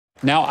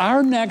Now,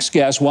 our next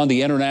guest won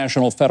the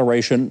International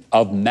Federation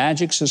of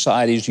Magic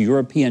Society's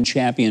European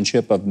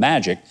Championship of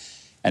Magic,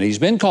 and he's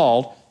been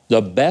called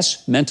the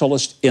best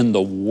mentalist in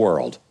the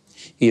world.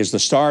 He is the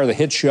star of the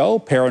hit show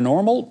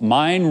Paranormal,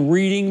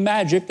 Mind-Reading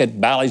Magic at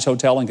Bally's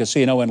Hotel and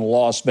Casino in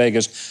Las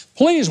Vegas.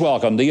 Please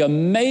welcome the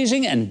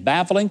amazing and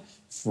baffling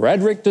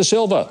Frederic Da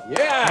Silva.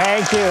 Yeah.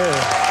 Thank you.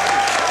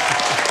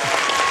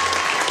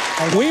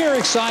 We are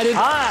excited.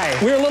 Hi.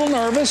 We're a little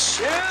nervous.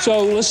 Yeah.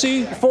 So let's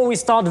see. Before we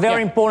start,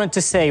 very important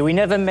to say, we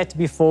never met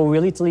before. We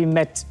literally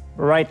met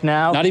right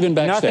now. Not even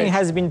backstage. Nothing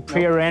has been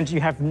pre-arranged.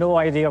 You have no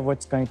idea of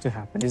what's going to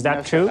happen. Is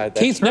that true?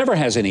 Keith never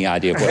has any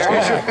idea of what's going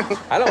to happen.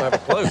 I don't have a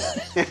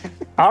clue.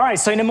 All right,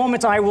 so in a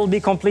moment I will be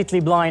completely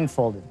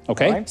blindfolded.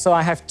 Okay. Right? So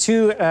I have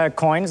two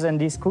coins, and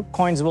these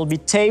coins will be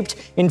taped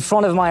in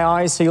front of my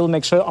eyes, so you'll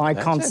make sure I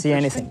can't see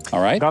anything.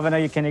 All right. Governor,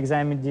 you can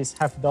examine these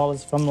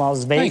 $50 from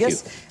Las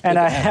Vegas. Thank you. And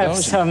I have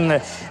some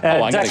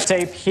duct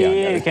tape here.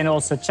 Yeah, you can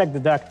also check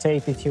the duct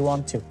tape if you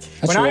want to.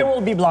 That's I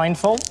will be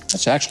blindfolded.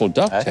 That's actual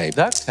duct tape.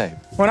 Duct tape.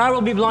 When I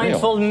will be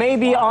blindfolded,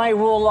 maybe I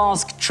will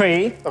ask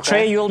Trey. Okay.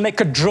 Trey, you'll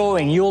make a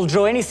drawing. You'll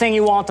draw anything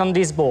you want on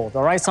this board,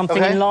 all right?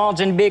 Something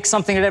large and big,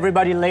 something that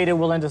everybody later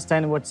will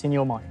understand what's in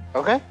your mind.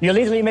 Okay. You're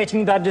literally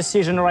making that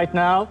decision right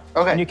now.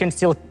 Okay. And you can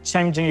still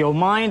change your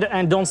mind,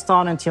 and don't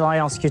start until I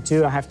ask you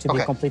to. I have to be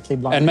completely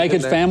blind. And make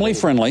it family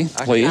friendly,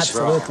 please.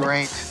 Absolutely.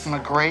 Great. I'm a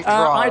great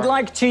drawer. I'd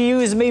like to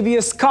use maybe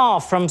a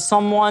scarf from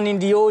someone in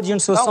the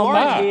audience or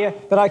someone here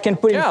that I can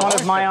put in front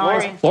of my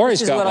eyes. Lori's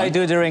This is what I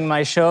do during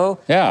my show.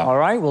 Yeah. All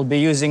right, we'll be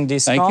using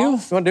this Thank scarf. you. You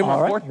want to do my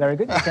report? Very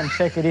good. You can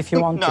check it if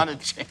you want Not to. a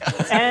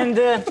chance.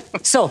 And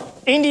so,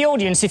 in the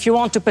audience, if you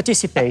want to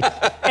participate,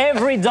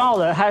 every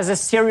dollar has a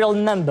serial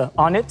number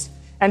on it,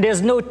 and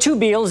there's no two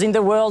bills in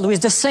the world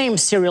with the same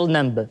serial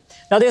number.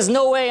 Now, there's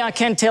no way I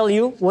can tell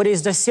you what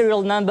is the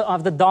serial number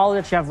of the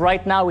dollar that you have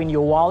right now in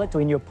your wallet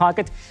or in your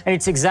pocket, and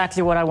it's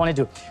exactly what I want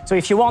to do. So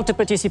if you want to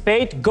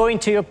participate, go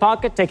into your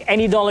pocket, take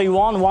any dollar you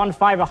want, $1,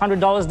 $5,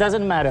 $100,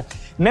 doesn't matter.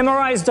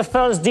 Memorize the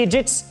first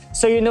digits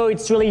so you know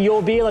it's really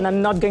your bill, and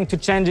I'm not going to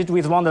change it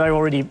with one that I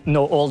already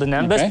know all the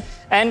numbers. Okay.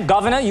 And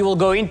Governor, you will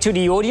go into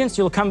the audience,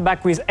 you'll come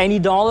back with any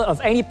dollar of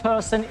any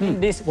person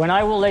in this, when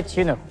I will let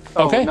you know.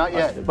 Okay. Not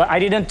yet. But I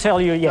didn't tell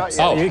you yet,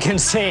 so Oh. you can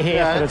stay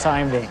here for the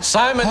time being.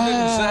 Simon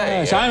didn't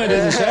say. Simon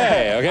didn't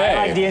say. Okay.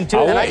 I like the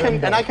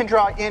intuition. And I can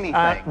draw anything.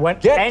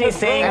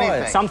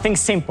 Anything, something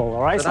simple,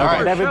 all right?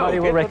 Something that everybody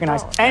will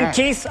recognize. And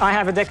Keith, I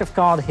have a deck of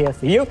cards here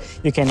for you.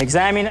 You can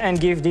examine and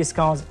give these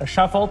cards a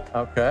shuffle.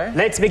 Okay.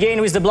 Let's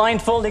begin with the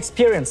blindfold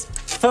experience.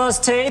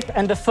 First tape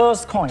and the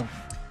first coin.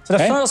 So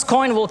the first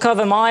coin will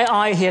cover my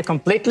eye here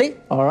completely.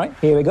 All right,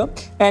 here we go.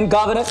 And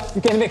Governor,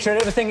 you can make sure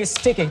everything is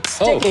sticky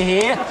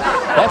here.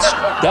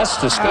 That's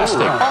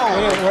disgusting.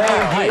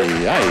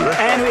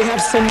 And we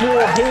have some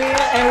more here,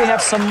 and we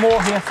have some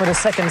more here for the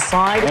second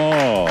side.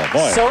 Oh,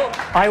 boy. So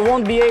I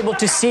won't be able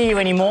to see you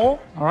anymore,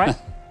 all right?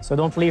 So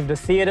don't leave the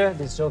theater.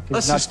 This joke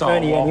is not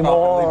funny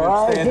anymore.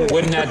 Right?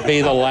 Wouldn't that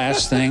be the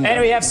last thing?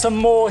 And we have some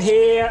more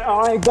here.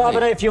 All right,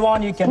 Governor, if you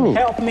want, you can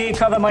help me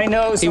cover my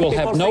nose. He will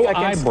have no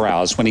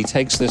eyebrows when he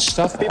takes this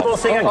stuff People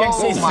off. think I can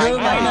see through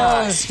my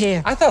nose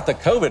here. I thought the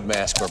COVID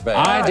masks were bad.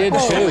 I did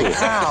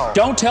too.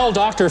 Don't tell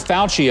Dr.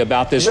 Fauci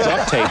about this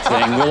duct tape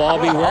thing. We'll all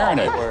be wearing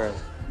it.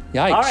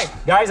 Yikes. All right,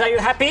 guys, are you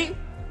happy?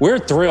 We're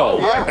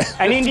thrilled.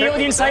 And in the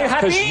audience, are you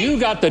happy? Because you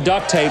got the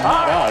duct tape,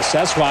 not us.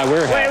 That's why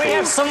we're happy. Well, we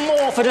have some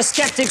more for the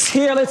skeptics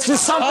here. Let's do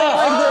something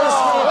like this.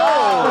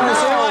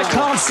 I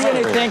can't see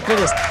anything for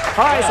this.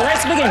 All right, so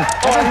let's begin.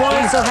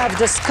 I also have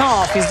the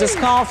scarf. Is the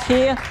scarf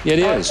here? It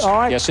is. All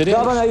right. Yes, it is.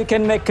 Governor, you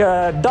can make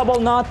a double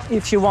knot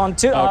if you want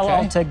to.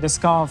 I'll take the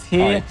scarf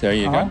here. All right, there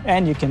you go.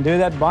 And you can do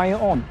that by your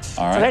own.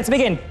 All right. So let's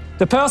begin.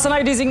 The person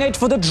I designate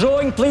for the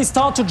drawing, please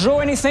start to draw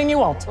anything you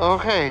want.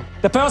 Okay.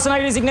 The person I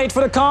designate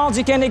for the cards,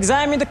 you can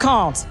examine the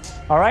cards.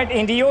 All right,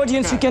 in the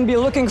audience, you can be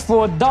looking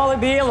for a dollar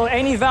bill or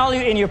any value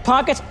in your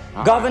pocket.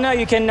 Governor,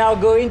 you can now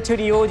go into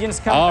the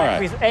audience, come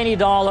back with any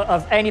dollar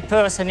of any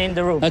person in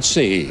the room. Let's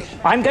see.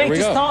 I'm going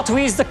to start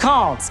with the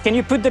cards. Can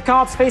you put the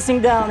cards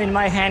facing down in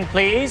my hand,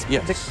 please?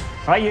 Yes.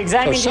 All right, you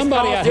examine these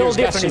somebody cards, out they're all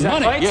here's got different, some is that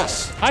money. right?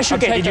 Yes. I should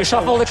take did you that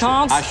shuffle the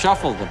cards? I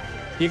shuffled them.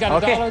 You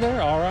got a dollar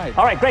there? All right.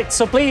 All right, great.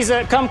 So please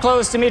come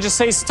close to me. Just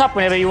say stop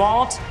whenever you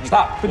want.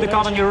 Stop. Put the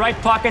card on your right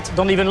pocket.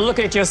 Don't even look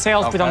at it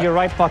yourself. Put it on your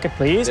right pocket,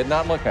 please. Did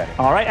not look at it.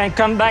 All right, and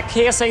come back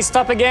here. Say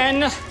stop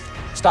again.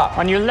 Stop.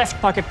 On your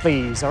left pocket,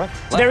 please. All right.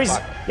 So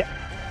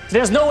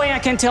there's no way I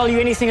can tell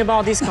you anything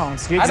about these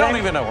cards. I don't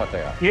even know what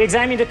they are. You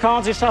examine the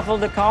cards, you shuffle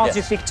the cards,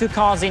 Yes. you pick two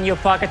cards in your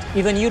pocket.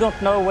 Even you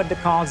don't know what the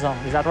cards are.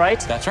 Is that right?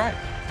 That's right.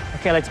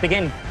 Okay, let's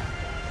begin.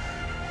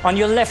 On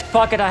your left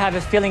pocket, I have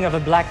a feeling of a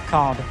black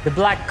card. The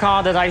black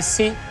card that I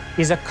see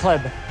is a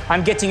club.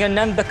 I'm getting a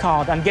number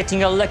card. I'm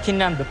getting a lucky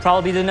number,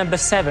 probably the number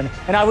 7.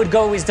 And I would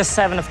go with the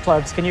 7 of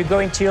clubs. Can you go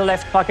into your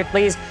left pocket,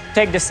 please?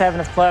 Take the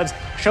 7 of clubs.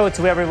 Show it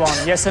to everyone.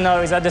 Yes or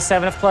no? Is that the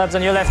 7 of clubs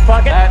on your left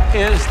pocket? That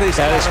is the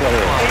 7 of clubs.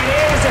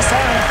 It is the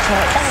 7 of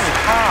clubs. Holy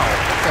cow.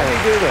 How do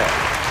you do that?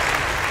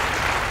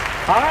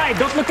 All right,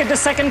 don't look at the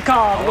second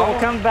card. We'll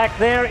come back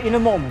there in a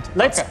moment.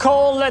 Let's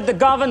call the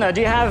governor. Do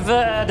you have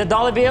the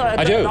dollar bill?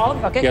 I do.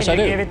 Okay, yes, can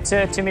you I do. give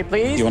it to me,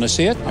 please? You want to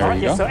see it? There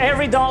you go. So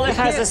every dollar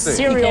has a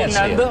serial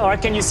number, or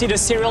can you see the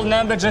serial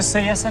number? Just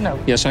say yes or no.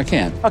 Yes, I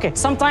can. Okay,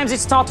 sometimes it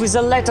starts with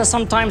a letter,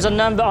 sometimes a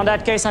number. In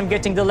that case, I'm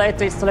getting the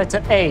letter, it's the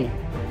letter A.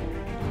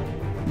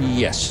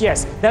 Yes.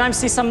 Yes, then I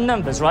see some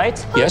numbers,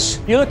 right? Yes.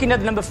 You're looking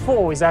at number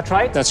 4, is that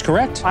right? That's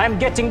correct. I'm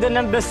getting the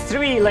number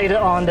 3 later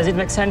on. Does it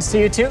make sense to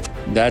you too?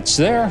 That's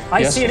there.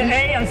 I see an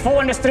A and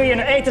 4 and a 3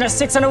 and an 8 and a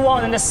 6 and a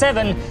 1 and a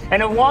 7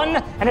 and a 1,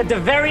 and at the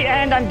very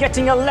end I'm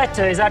getting a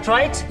letter, is that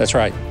right? That's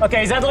right.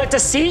 Okay, is that the letter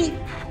C?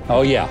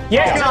 Oh, yeah.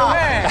 Yes.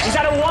 Is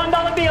that a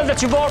 $1 bill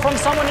that you bought from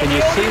someone in Can the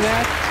you see audience?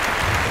 that?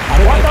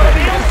 $1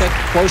 bill? Get that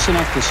close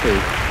enough to see.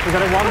 Is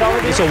that a $1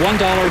 bill? It's a $1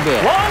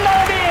 bill.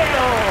 $1 bill!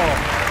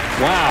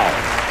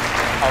 Wow.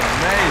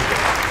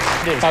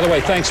 Amazing. By the way,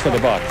 thanks for the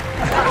buck.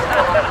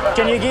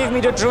 Can you give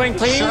me the drawing,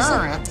 please?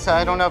 Sure.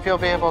 I don't know if you'll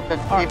be able to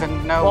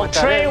even know Well, what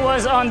that Trey is.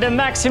 was on the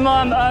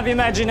maximum of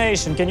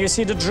imagination. Can you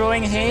see the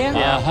drawing here?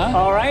 Yeah. Uh-huh.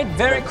 All right,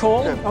 very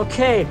cool.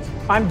 Okay,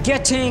 I'm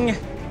getting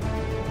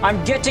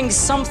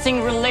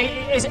something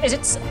related.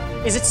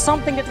 Is it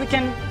something that we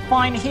can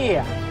find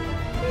here?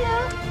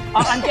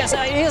 I'm guessing,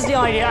 here's the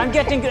idea. I'm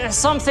getting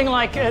something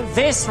like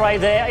this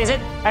right there, is it?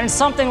 And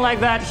something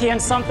like that here,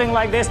 and something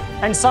like this,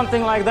 and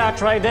something like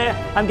that right there.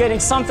 I'm getting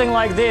something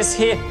like this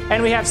here,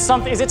 and we have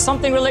something. Is it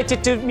something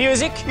related to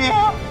music?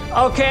 Yeah.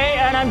 Okay,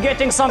 and I'm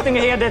getting something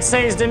here that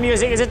says the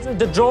music. Is it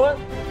the drawer?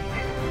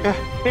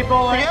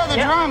 People. Yeah, the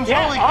drums.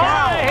 Yeah. Holy All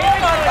cow. right, here we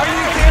go. Are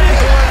you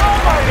kidding?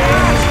 Oh my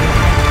gosh.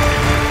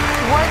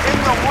 What in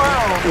the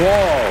world?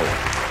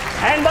 Whoa.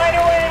 And by the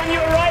way, in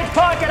your right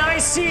pocket, I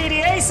see the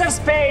Ace of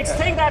Spades.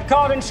 Take that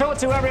card and show it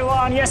to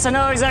everyone. Yes or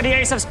no? Is that the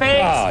Ace of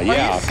Spades? Ah,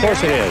 yeah, of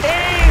course it is. It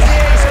is the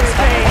Ace of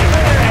Spades.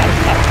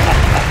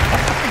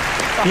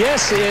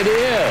 Yes, it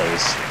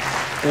is.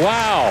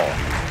 Wow.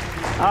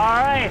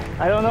 All right.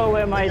 I don't know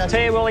where my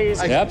table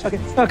is. Yep.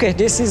 Okay,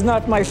 this is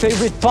not my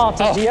favorite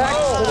part of the act.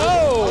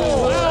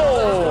 Oh,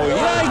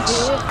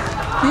 yikes.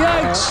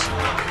 Yikes.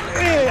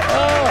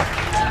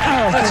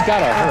 That's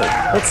gotta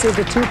hurt. Let's see if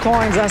the 2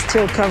 coins are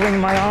still covering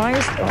my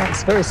eyes. Oh,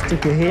 it's very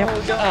sticky here.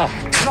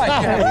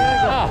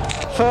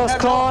 First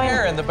coin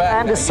hair in the back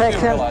and there. the You do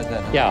second. realize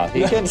that. Yeah.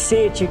 You can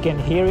see it, you can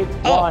hear it.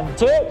 1,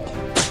 2.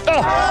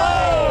 Oh.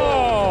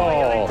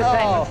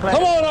 Oh.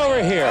 Come on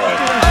over here.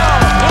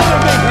 Another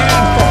big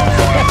hand for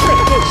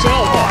Frederic Da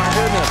Silva.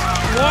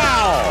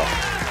 Wow.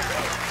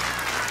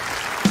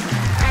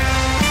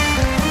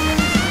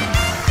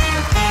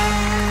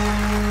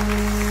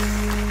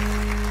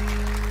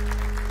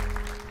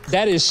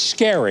 That is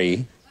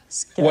scary,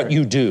 what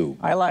you do.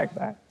 I like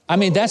that. I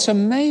mean, that's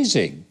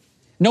amazing.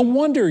 No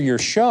wonder your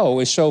show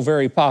is so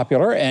very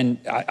popular, and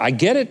I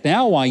get it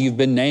now why you've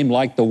been named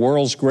like the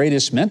world's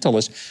greatest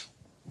mentalist.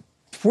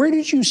 Where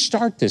did you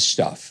start this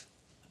stuff?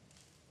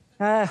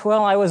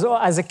 Well,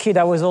 as a kid,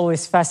 I was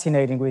always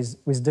fascinated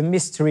with the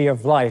mystery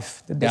of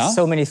life. There's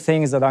so many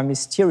things that are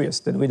mysterious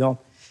that we don't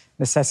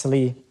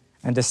necessarily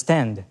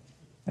understand.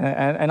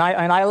 And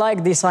I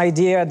like this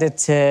idea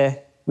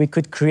that we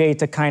could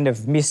create a kind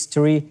of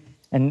mystery,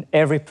 and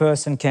every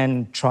person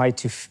can try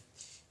to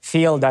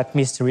feel that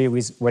mystery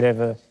with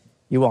whatever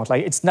you want.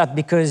 Like, it's not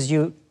because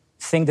you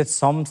think that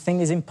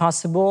something is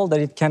impossible that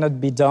it cannot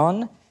be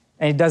done,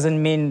 and it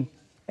doesn't mean.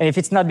 And if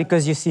it's not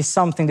because you see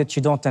something that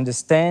you don't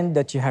understand,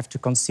 that you have to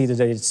consider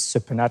that it's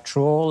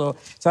supernatural.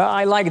 So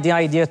I like the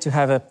idea to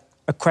have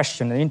a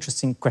question, an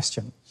interesting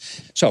question.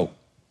 So,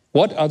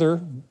 what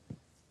other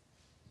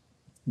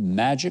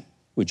magic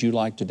would you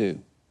like to do?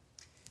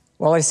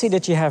 Well, I see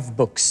that you have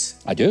books.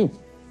 I do.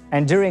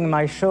 And during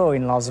my show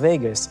in Las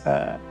Vegas,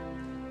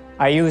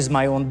 I use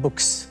my own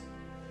books.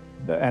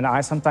 And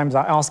sometimes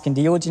I ask in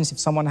the audience if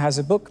someone has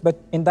a book, but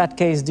in that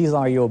case, these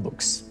are your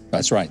books.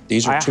 That's right.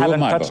 These are two of my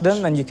books. I haven't touched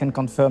them, and you can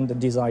confirm that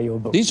these are your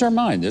books. These are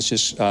mine. This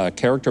is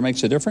Character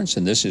Makes a Difference,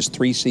 and this is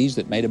 3 C's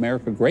That Made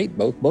America Great,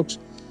 both books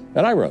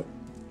that I wrote.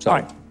 So, all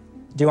right.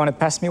 Do you want to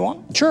pass me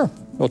one? Sure.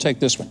 We'll take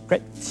this one.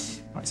 Great.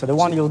 All right, so the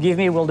one you'll give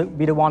me will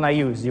be the one I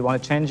use. Do you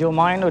want to change your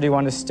mind, or do you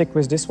want to stick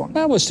with this one?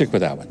 Well, we'll stick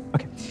with that one.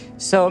 Okay.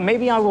 So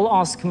maybe I will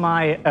ask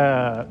my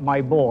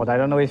board. I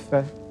don't know if...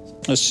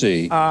 Let's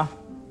see.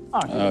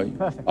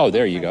 Perfect. Oh,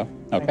 there you go.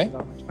 Okay.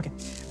 Okay.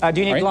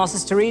 Do you need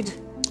glasses to read?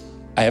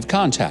 I have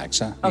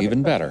contacts.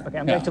 Even better. Okay,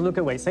 I'm going to look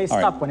away. Say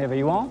stop whenever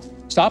you want.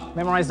 Stop.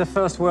 Memorize the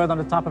first word on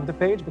the top of the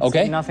page, but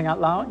say nothing out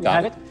loud. You Got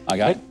have it. it? I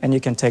got it. And you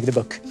can take the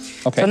book.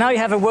 Okay. So now you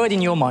have a word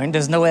in your mind.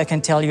 There's no way I can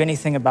tell you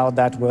anything about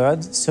that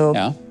word. So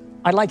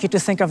I'd like you to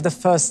think of the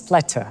first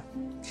letter.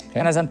 Okay.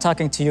 And as I'm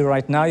talking to you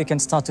right now, you can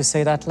start to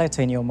say that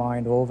letter in your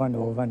mind over and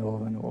over and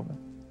over and over.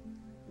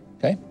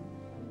 Okay.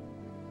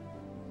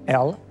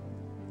 L.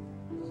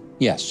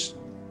 Yes.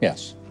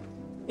 Yes.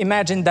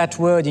 Imagine that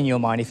word in your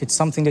mind. If it's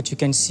something that you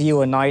can see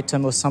or an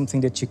item or something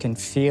that you can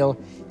feel,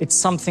 it's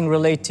something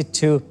related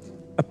to,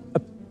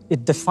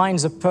 it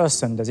defines a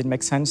person. Does it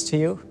make sense to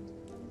you?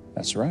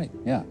 That's right,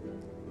 yeah.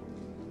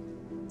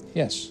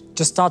 Yes.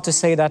 Just start to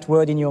say that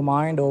word in your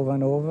mind over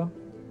and over.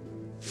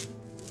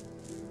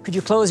 Could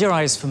you close your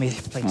eyes for me,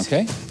 please?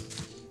 Okay.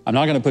 I'm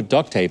not going to put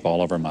duct tape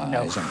all over my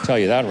eyes. I can tell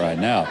you that right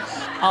now.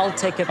 I'll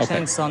take a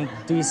chance on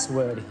this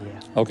word here.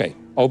 Okay.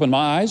 Open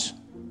my eyes.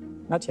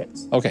 Not yet.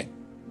 Okay.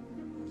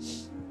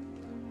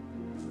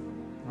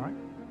 All right.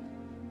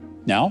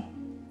 Now?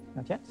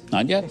 Not yet.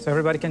 Not yet. Okay, so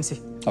everybody can see.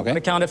 Okay. On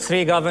the count of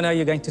 3, Governor,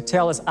 you're going to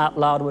tell us out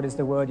loud what is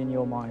the word in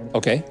your mind.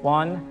 Okay.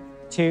 1,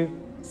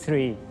 2,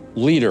 3.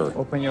 Leader.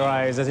 Open your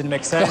eyes. Does it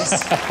make sense?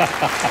 Whoa.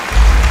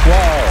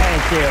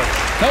 Thank you.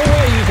 No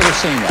way you could have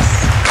seen that.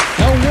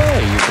 No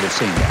way you could have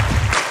seen that.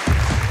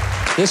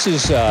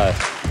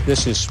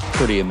 This is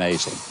pretty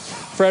amazing.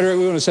 Frederic,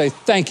 we want to say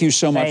thank you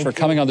so much for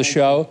coming on the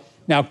show.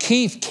 Now,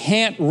 Keith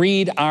can't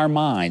read our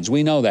minds.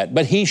 We know that.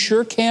 But he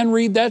sure can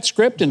read that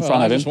script in front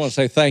of him. I just want to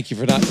say thank you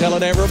for not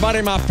telling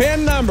everybody my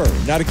PIN number.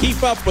 Now, to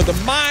keep up with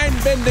the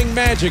mind-bending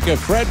magic of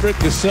Frederic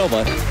Da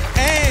Silva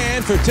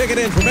and for ticket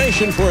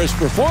information for his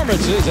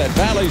performances at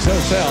Bally's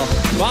Hotel,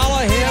 follow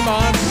him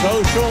on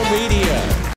social media.